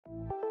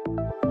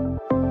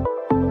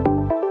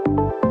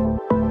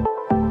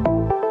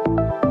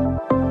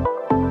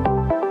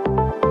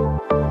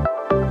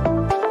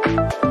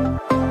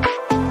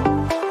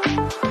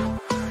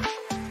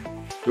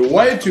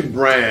way to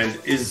brand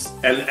is,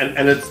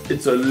 and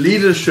it's a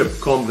leadership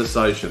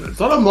conversation. It's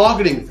not a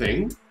marketing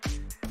thing.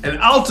 And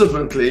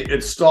ultimately,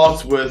 it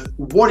starts with,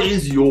 what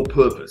is your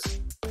purpose?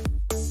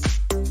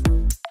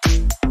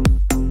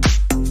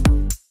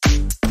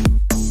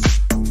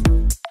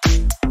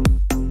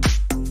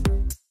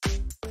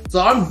 So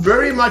I'm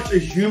very much a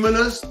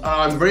humanist.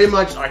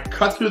 I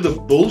cut through the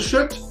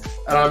bullshit,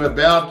 and I'm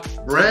about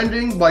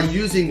branding by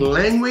using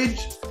language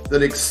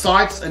that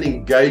excites and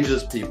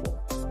engages people.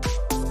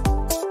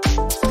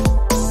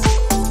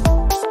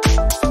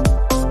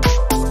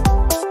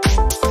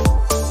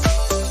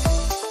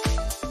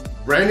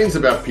 Branding's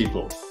about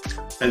people.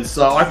 And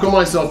so I call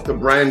myself the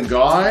brand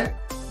guy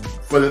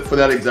for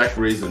that exact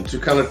reason, to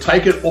kind of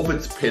take it off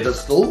its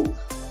pedestal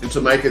and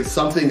to make it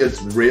something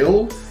that's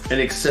real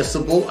and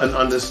accessible and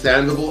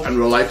understandable and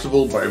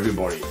relatable by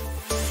everybody.